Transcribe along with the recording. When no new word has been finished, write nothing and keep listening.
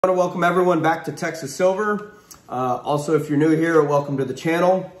I want to welcome everyone back to Texas Silver. Also, if you're new here, welcome to the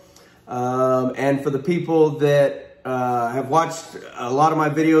channel. And for the people that have watched a lot of my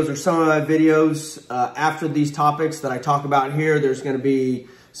videos or some of my videos, after these topics that I talk about here, there's going to be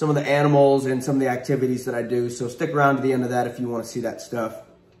some of the animals and some of the activities that I do. So stick around to the end of that if you want to see that stuff.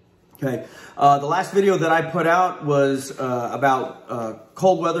 Okay. The last video that I put out was about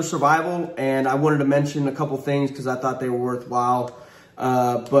cold weather survival, and I wanted to mention a couple things because I thought they were worthwhile.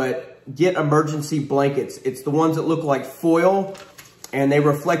 But get emergency blankets. It's the ones that look like foil and they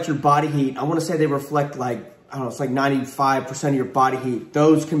reflect your body heat. I want to say they reflect like, I don't know, it's like 95% of your body heat.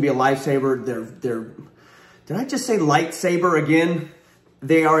 Those can be a lifesaver. Did I just say lightsaber again?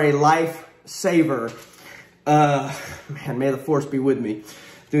 They are a lifesaver. Man, may the force be with me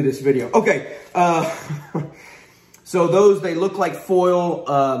through this video. Okay. So those, they look like foil,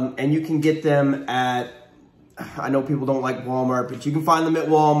 and you can get them at, I know people don't like Walmart, but you can find them at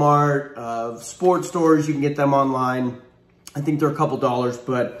Walmart, sports stores, you can get them online. I think they're a couple dollars,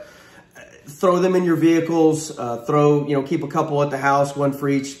 but throw them in your vehicles, keep a couple at the house, one for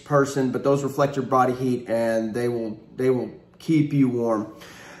each person, but those reflect your body heat and they will keep you warm.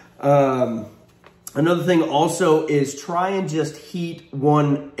 Another thing also is try and just heat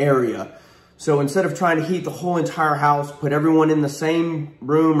one area. So instead of trying to heat the whole entire house, put everyone in the same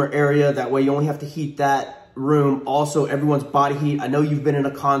room or area. That way you only have to heat that room. Also, everyone's body heat. I know you've been in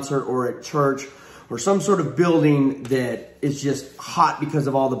a concert or at church or some sort of building that is just hot because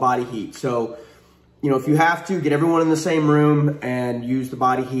of all the body heat. So, if you have to, get everyone in the same room and use the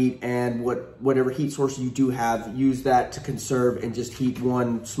body heat, and whatever heat source you do have, use that to conserve and just heat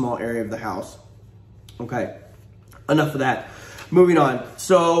one small area of the house. Okay, enough of that. Moving on.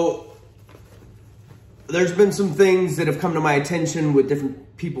 So there's been some things that have come to my attention with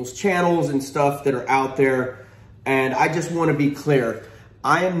different people's channels and stuff that are out there. And I just want to be clear.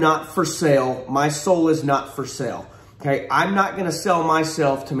 I am not for sale. My soul is not for sale. Okay. I'm not going to sell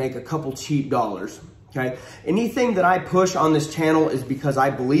myself to make a couple cheap dollars. Okay. Anything that I push on this channel is because I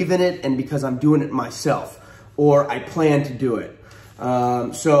believe in it and because I'm doing it myself, or I plan to do it.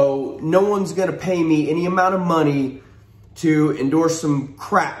 So no one's going to pay me any amount of money to endorse some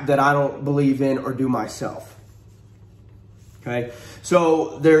crap that I don't believe in or do myself. Okay.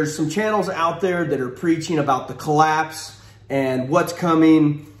 So there's some channels out there that are preaching about the collapse and what's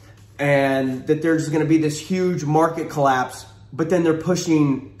coming, and that there's going to be this huge market collapse, but then they're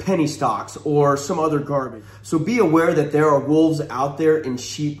pushing penny stocks or some other garbage. So be aware that there are wolves out there in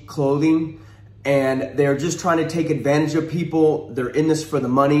sheep clothing, and they're just trying to take advantage of people. They're in this for the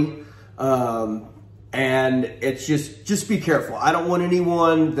money. And it's just be careful. I don't want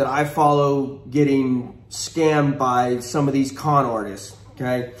anyone that I follow getting scammed by some of these con artists,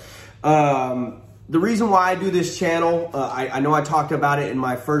 okay? The reason why I do this channel, I know I talked about it in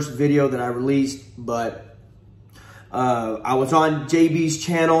my first video that I released, but I was on JB's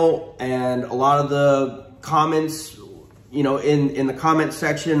channel, and a lot of the comments, in the comment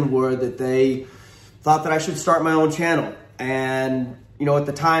section were that they thought that I should start my own channel. And, at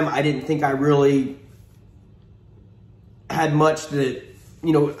the time, I didn't think I really had much that,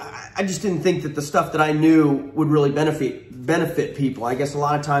 I just didn't think that the stuff that I knew would really benefit people. I guess a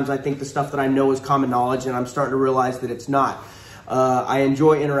lot of times I think the stuff that I know is common knowledge, and I'm starting to realize that it's not. I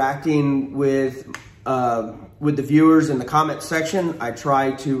enjoy interacting with the viewers in the comment section. I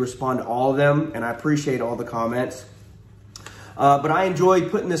try to respond to all of them, and I appreciate all the comments. But I enjoy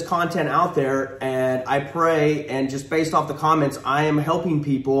putting this content out there, and I pray, and just based off the comments, I am helping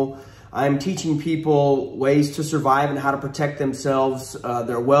people. I'm teaching people ways to survive and how to protect themselves,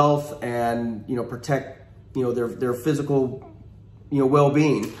 their wealth, and, protect, their physical,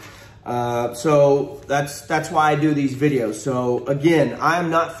 well-being. So that's why I do these videos. So again, I'm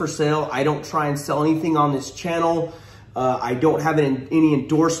not for sale. I don't try and sell anything on this channel. I don't have any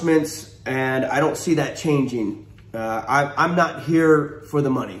endorsements, and I don't see that changing. I'm not here for the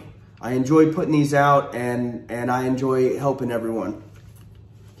money. I enjoy putting these out, and I enjoy helping everyone.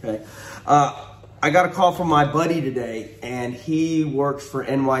 Okay. I got a call from my buddy today, and he works for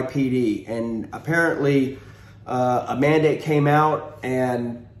NYPD, and apparently a mandate came out,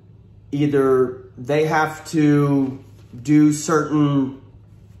 and either they have to do certain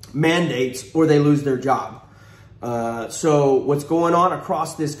mandates or they lose their job. So what's going on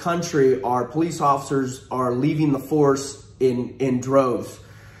across this country are police officers are leaving the force in droves.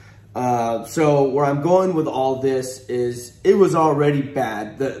 So where I'm going with all this is it was already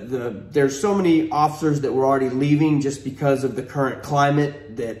bad. There's so many officers that were already leaving just because of the current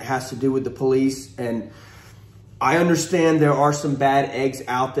climate that has to do with the police. And I understand there are some bad eggs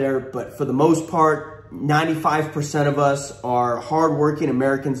out there, but for the most part, 95% of us are hardworking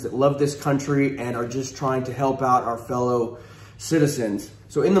Americans that love this country and are just trying to help out our fellow citizens.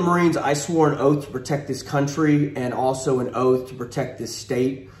 So in the Marines, I swore an oath to protect this country and also an oath to protect this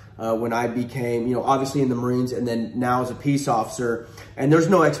state when I became, you know, obviously in the Marines and then now as a peace officer. And there's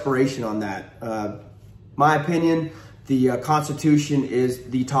no expiration on that. My opinion, the Constitution is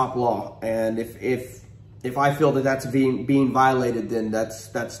the top law. And if I feel that that's being violated, then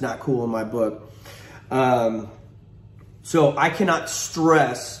that's not cool in my book. So I cannot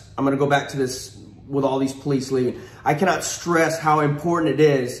stress, I'm going to go back to this with all these police leaving. I cannot stress how important it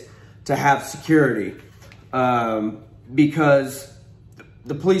is to have security, because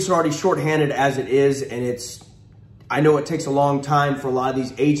the police are already shorthanded as it is. And I know it takes a long time for a lot of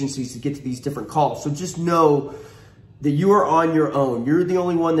these agencies to get to these different calls. So just know that you are on your own. You're the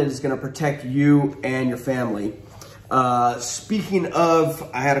only one that is going to protect you and your family. Speaking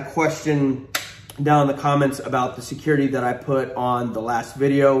of, I had a question down in the comments about the security that I put on the last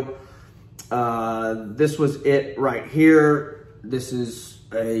video. This was it right here. This is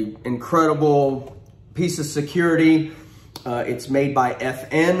an incredible piece of security. It's made by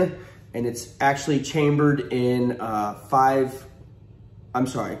FN, and it's actually chambered in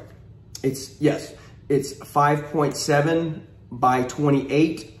it's 5.7 by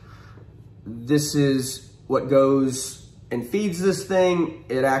 28. This is what goes and feeds this thing.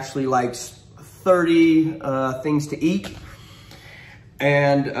 It actually likes 30 things to eat.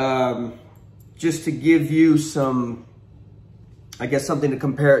 And just to give you some, I guess, something to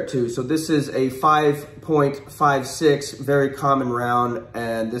compare it to. So this is a 5.56, very common round,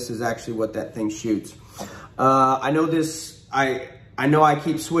 and this is actually what that thing shoots. I know this, I know I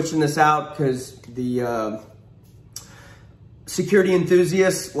keep switching this out because the security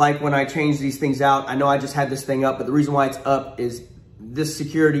enthusiasts like when I change these things out. I know I just had this thing up, but the reason why it's up is this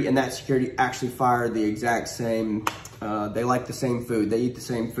security and that security actually fire the exact same. They like the same food. They eat the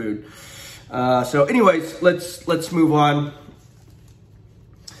same food. So anyways, let's move on.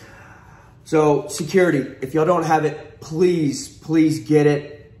 So security, if y'all don't have it, please get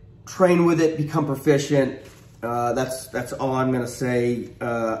it. Train with it, become proficient. That's all I'm gonna say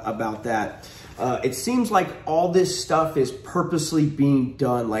about that. It seems like all this stuff is purposely being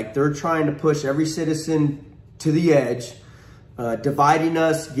done. Like they're trying to push every citizen to the edge, dividing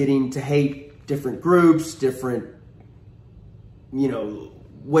us, getting to hate different groups, different, you know,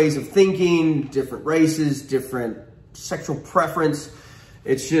 ways of thinking, different races, different sexual preference.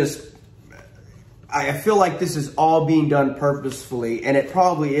 It's just, I feel like this is all being done purposefully, and it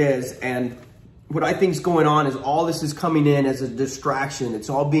probably is. And what I think is going on is all this is coming in as a distraction. It's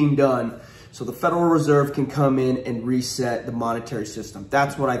all being done so the Federal Reserve can come in and reset the monetary system.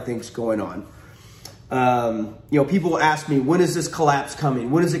 That's what I think is going on. You know, people ask me, when is this collapse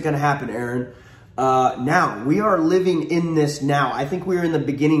coming? When is it going to happen, Aaron? Now, we are living in this now. I think we're in the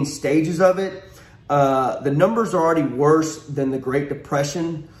beginning stages of it. The numbers are already worse than the Great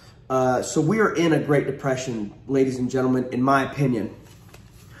Depression. So we are in a Great Depression, ladies and gentlemen, in my opinion.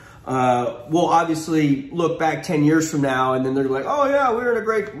 We'll obviously look back 10 years from now and then they're like, oh yeah, we're in a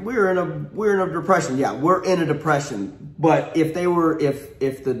depression. Yeah, we're in a depression. But if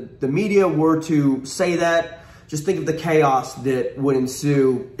the media were to say that, just think of the chaos that would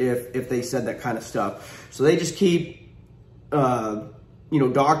ensue if they said that kind of stuff. So they just keep, you know,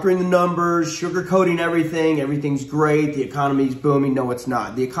 doctoring the numbers, sugarcoating everything. Everything's great. The economy's booming. No, it's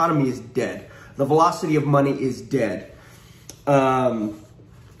not. The economy is dead. The velocity of money is dead.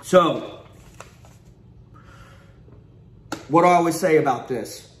 So what do I always say about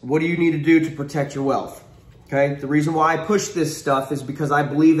this? What do you need to do to protect your wealth? Okay. The reason why I push this stuff is because I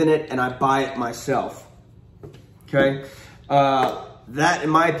believe in it and I buy it myself. Okay. That, in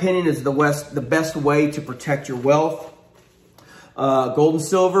my opinion, is the best way to protect your wealth. Gold and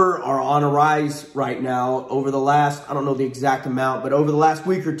silver are on a rise right now. Over the last, I don't know the exact amount, but over the last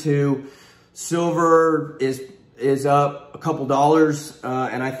week or two, silver is up a couple dollars.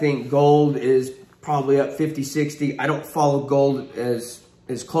 And I think gold is probably up 50, 60. I don't follow gold as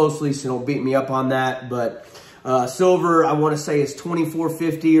closely, so don't beat me up on that. But silver, I want to say, is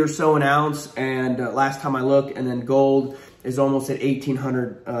 $24.50 or so an ounce. And last time I looked, and then gold is almost at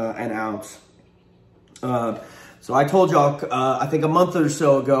 $1,800 an ounce. So I told y'all, I think a month or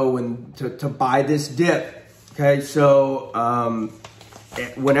so ago, to buy this dip. Okay, so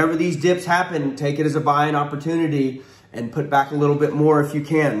whenever these dips happen, take it as a buying opportunity and put back a little bit more if you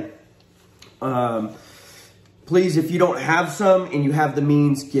can. Please, if you don't have some and you have the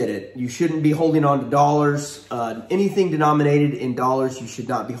means, get it. You shouldn't be holding on to dollars. Anything denominated in dollars, you should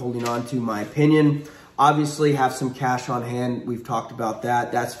not be holding on to, my opinion. Obviously have some cash on hand. We've talked about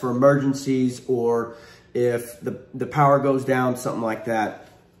that. That's for emergencies or if the power goes down, something like that.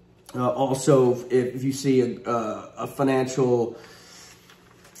 Also, if you see a financial,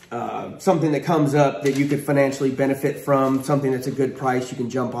 something that comes up that you could financially benefit from, something that's a good price, you can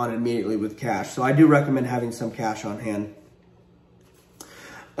jump on it immediately with cash. So I do recommend having some cash on hand.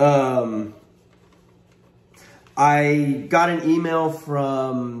 I got an email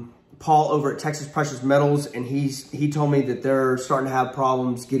from Paul over at Texas Precious Metals, and he told me that they're starting to have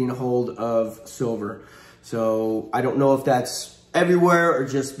problems getting a hold of silver. So I don't know if that's everywhere or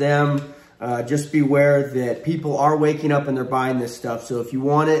just them. Just beware that people are waking up and they're buying this stuff. So if you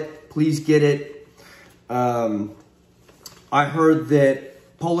want it, please get it. I heard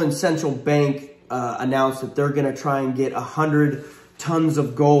that Poland's central bank announced that they're going to try and get 100 tons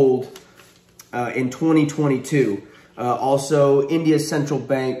of gold in 2022. Also, India's central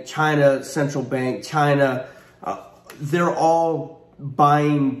bank, China's central bank, they're all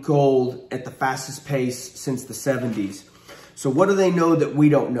buying gold at the fastest pace since the 70s. So what do they know that we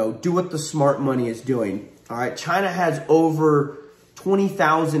don't know? Do what the smart money is doing. All right, China has over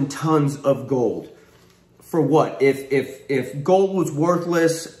 20,000 tons of gold. For what? If gold was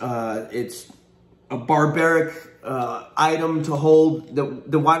worthless, it's a barbaric item to hold,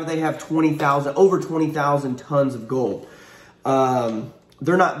 then why do they have over 20,000 tons of gold?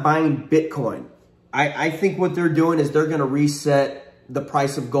 They're not buying Bitcoin. I think what they're doing is they're going to reset the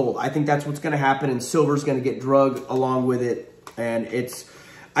price of gold. I think that's what's going to happen, and silver's going to get drugged along with it. And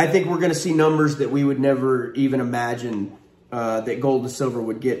I think we're going to see numbers that we would never even imagine that gold and silver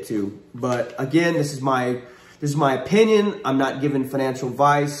would get to. But again, this is my opinion. I'm not giving financial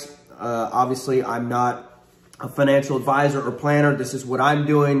advice. Obviously, I'm not a financial advisor or planner. This is what I'm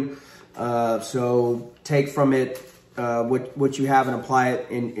doing. So take from it what you have and apply it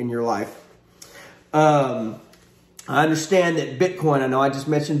in your life. I understand that Bitcoin, I know I just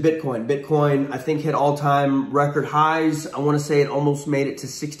mentioned Bitcoin. Bitcoin, I think, hit all-time record highs. I want to say it almost made it to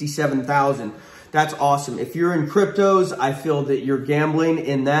 67,000. That's awesome. If you're in cryptos, I feel that you're gambling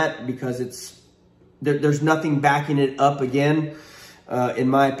in that because there's nothing backing it up again. In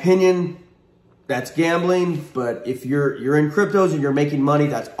my opinion, that's gambling. But if you're in cryptos and you're making money,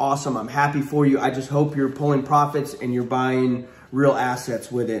 that's awesome. I'm happy for you. I just hope you're pulling profits and you're buying real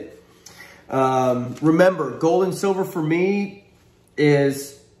assets with it. Remember, gold and silver for me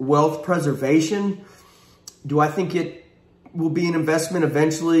is wealth preservation. Do I think it will be an investment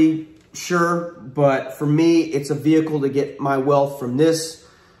eventually? Sure. But for me, it's a vehicle to get my wealth from this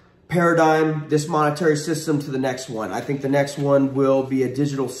paradigm, this monetary system to the next one. I think the next one will be a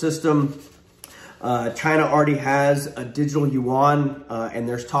digital system. China already has a digital yuan, and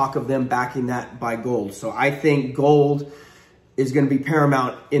there's talk of them backing that by gold. So I think gold is going to be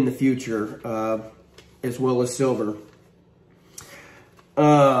paramount in the future, as well as silver.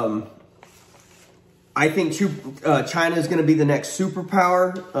 I think China is going to be the next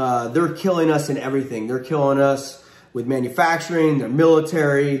superpower. They're killing us in everything. They're killing us with manufacturing, their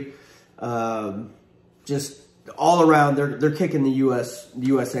military, just all around. They're kicking the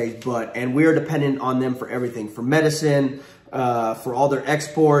USA's butt, and we're dependent on them for everything, for medicine, for all their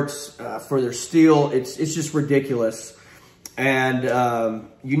exports, for their steel. It's just ridiculous. And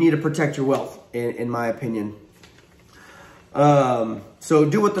you need to protect your wealth, in my opinion. So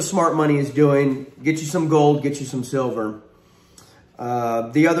do what the smart money is doing. Get you some gold, get you some silver.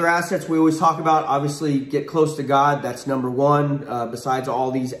 The other assets we always talk about, obviously, get close to God. That's number one, besides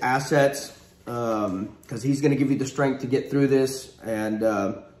all these assets, because he's going to give you the strength to get through this, and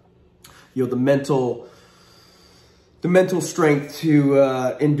the mental strength to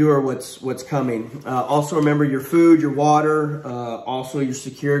endure what's coming. Also remember your food, your water, also your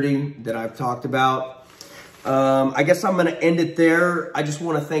security that I've talked about. I guess I'm going to end it there. I just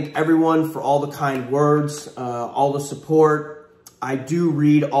want to thank everyone for all the kind words, all the support. I do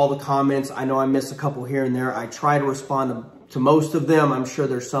read all the comments. I know I miss a couple here and there. I try to respond to most of them. I'm sure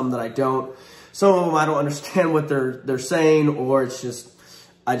there's some that I don't. Some of them I don't understand what they're saying, or it's just,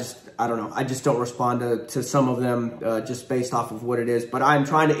 I don't know. I just don't respond to some of them just based off of what it is. But I'm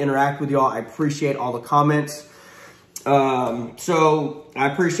trying to interact with y'all. I appreciate all the comments. So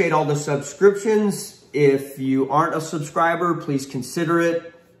I appreciate all the subscriptions. If you aren't a subscriber, please consider it.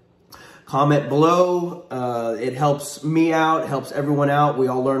 Comment below. It helps me out, helps everyone out. We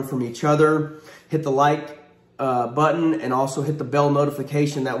all learn from each other. Hit the like button and also hit the bell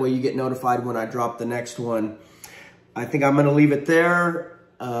notification. That way you get notified when I drop the next one. I think I'm going to leave it there.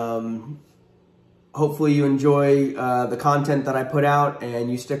 Hopefully you enjoy the content that I put out and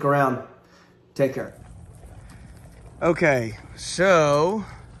you stick around. Take care. Okay, so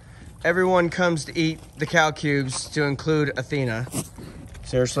everyone comes to eat the cow cubes, to include Athena.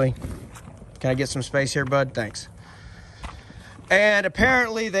 Seriously? Can I get some space here, bud? Thanks. And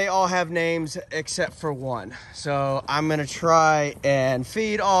apparently they all have names except for one. So I'm gonna try and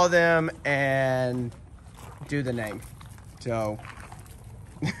feed all of them and do the name. So,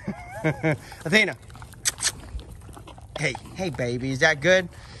 Athena. Hey baby, is that good?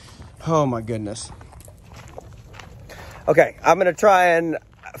 Oh my goodness. Okay, I'm gonna try and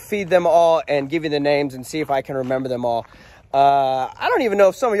feed them all and give you the names and see if I can remember them all. I don't even know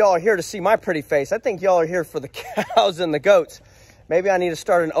if some of y'all are here to see my pretty face. I think y'all are here for the cows and the goats. Maybe I need to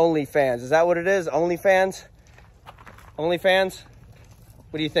start an OnlyFans. Is that what it is? OnlyFans? OnlyFans?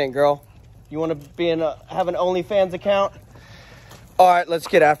 What do you think, girl? You want to be have an OnlyFans account? All right, let's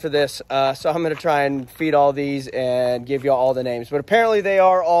get after this. So I'm going to try and feed all these and give you all the names. But apparently they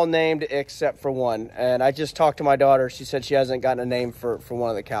are all named except for one. And I just talked to my daughter. She said she hasn't gotten a name for one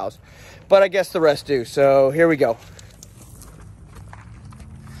of the cows. But I guess the rest do. So here we go.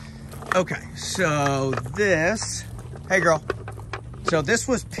 Okay, so this... Hey, girl. So this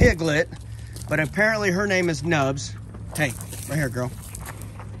was Piglet, but apparently her name is Nubs. Hey, right here, girl.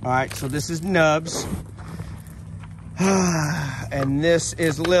 All right, so this is Nubs. And this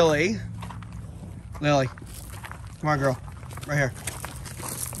is Lily. Lily, come on, girl. Right here.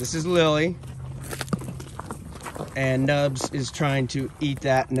 This is Lily. And Nubs is trying to eat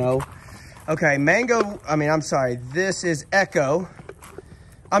that. No. Okay, I'm sorry. This is Echo.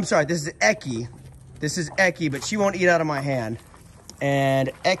 I'm sorry, this is Eki. This is Eki, but she won't eat out of my hand. And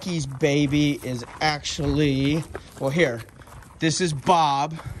Eki's baby is actually, well, here. This is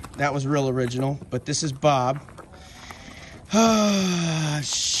Bob. That was real original, but this is Bob. What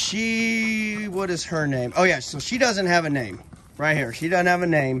is her name? Oh yeah, so she doesn't have a name. Right here, she doesn't have a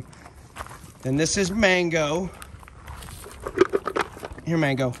name. Then this is Mango. Here,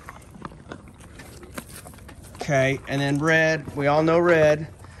 Mango. Okay, and then Red, we all know Red.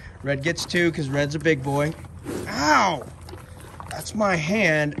 Red gets 2 because Red's a big boy. Ow! That's my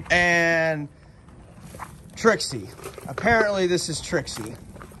hand. And Trixie. Apparently this is Trixie.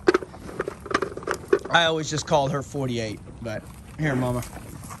 I always just called her 48, but here, Mama.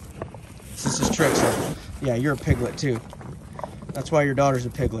 This is Trixie. Yeah, you're a piglet too. That's why your daughter's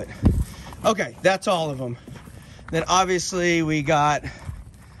a piglet. Okay, that's all of them. Then obviously we got,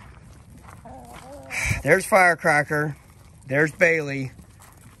 there's Firecracker, there's Bailey,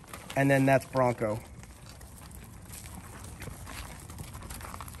 and then that's Bronco.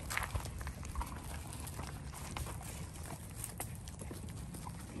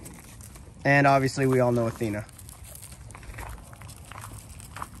 And obviously we all know Athena.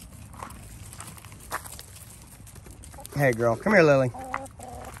 Hey girl, come here, Lily.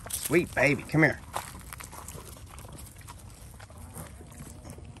 Sweet baby, come here.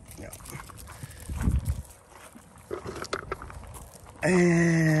 Yeah.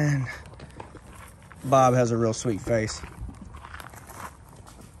 And Bob has a real sweet face.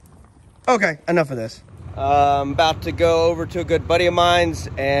 Okay, enough of this. I'm about to go over to a good buddy of mine's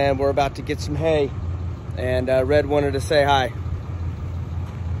and we're about to get some hay. And Red wanted to say hi.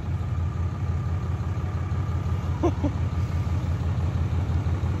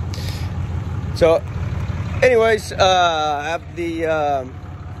 So, anyways, I have the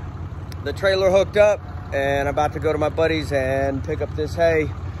trailer hooked up and I'm about to go to my buddies and pick up this hay.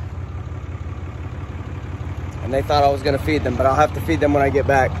 And they thought I was gonna feed them, but I'll have to feed them when I get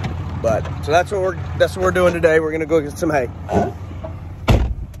back. But so that's what we're doing today. We're gonna go get some hay.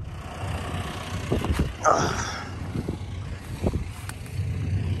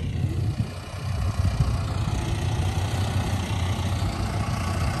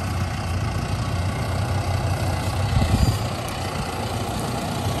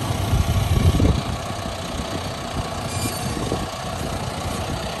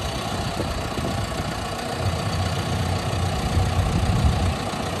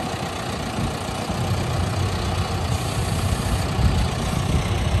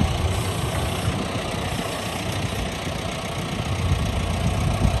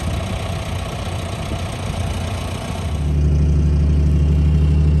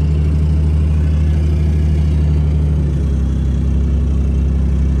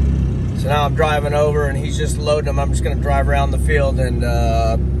 Now I'm driving over and he's just loading them. I'm just gonna drive around the field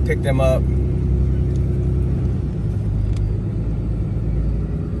and pick them up.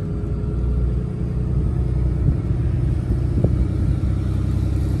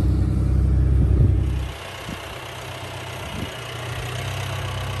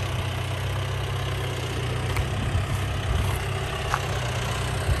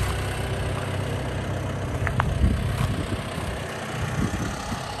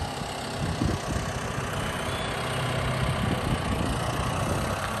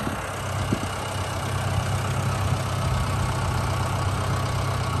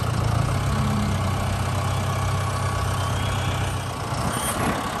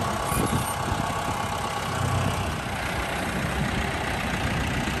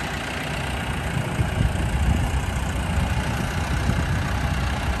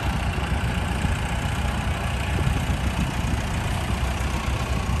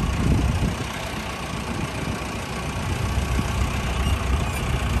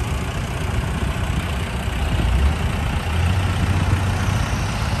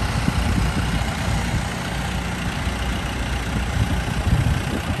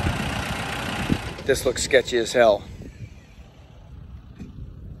 this looks sketchy as hell.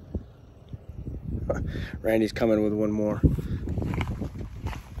 Randy's coming with one more.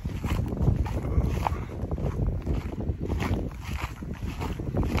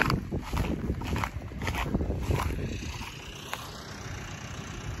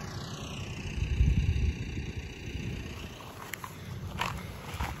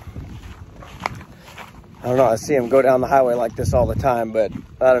 I don't know, I see him go down the highway like this all the time, but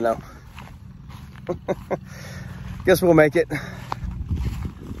I don't know. Guess we'll make it.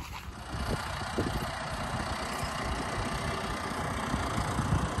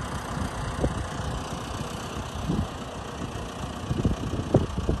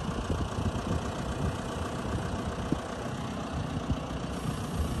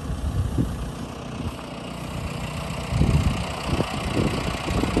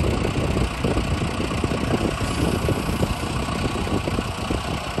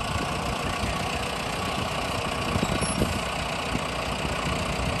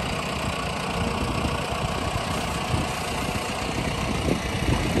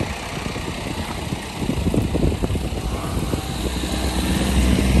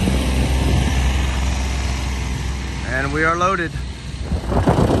 And we are loaded.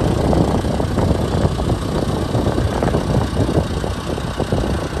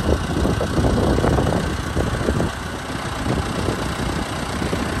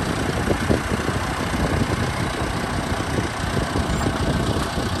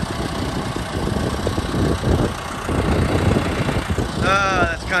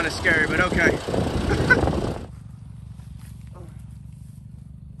 That's kind of scary, but okay.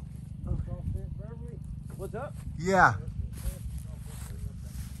 What's up? Yeah.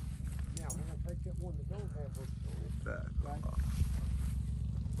 Yeah, we're gonna take that one that don't have those stories. Right? I'll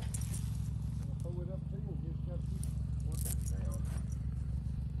throw it up to you and just got to work it down.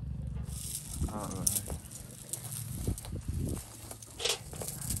 All right.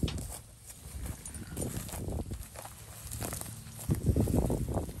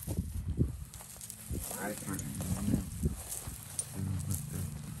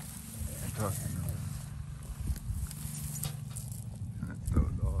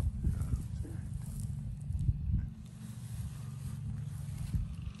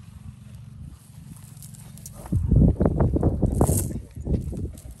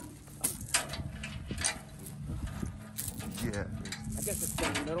 Yeah. I guess it's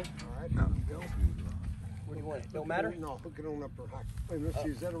down the middle. All right, there you go. What do you want? Don't matter? No, hook it on up there. Wait, let's see,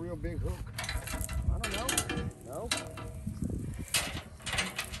 is that a real big hook? I don't know. No?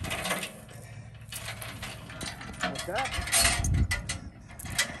 What's that?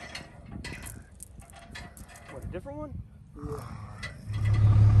 What, a different one? Yeah.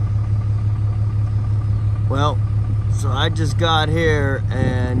 Well, so I just got here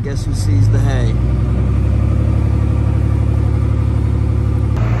and guess who sees the hay?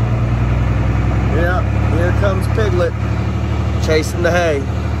 Yeah, here comes Piglet chasing the hay.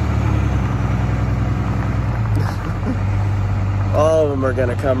 All of them are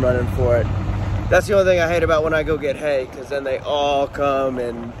gonna come running for it. That's the only thing I hate about when I go get hay, because then they all come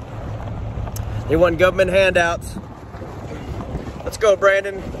and they want government handouts. Let's go,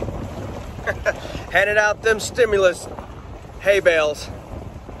 Brandon. Handing out them stimulus hay bales.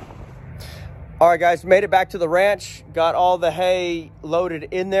 All right, guys, made it back to the ranch. Got all the hay loaded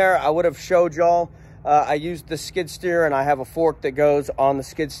in there. I would have showed y'all. I used the skid steer, and I have a fork that goes on the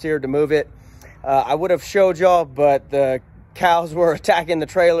skid steer to move it. I would have showed y'all, but the cows were attacking the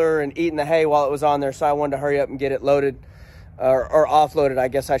trailer and eating the hay while it was on there, so I wanted to hurry up and get it loaded, or offloaded, I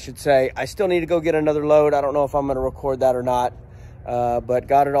guess I should say. I still need to go get another load. I don't know if I'm going to record that or not, but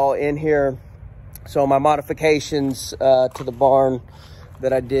got it all in here. So my modifications to the barn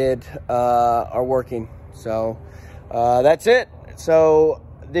that I did are working. So that's it. So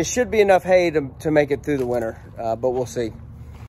this should be enough hay to make it through the winter, but we'll see.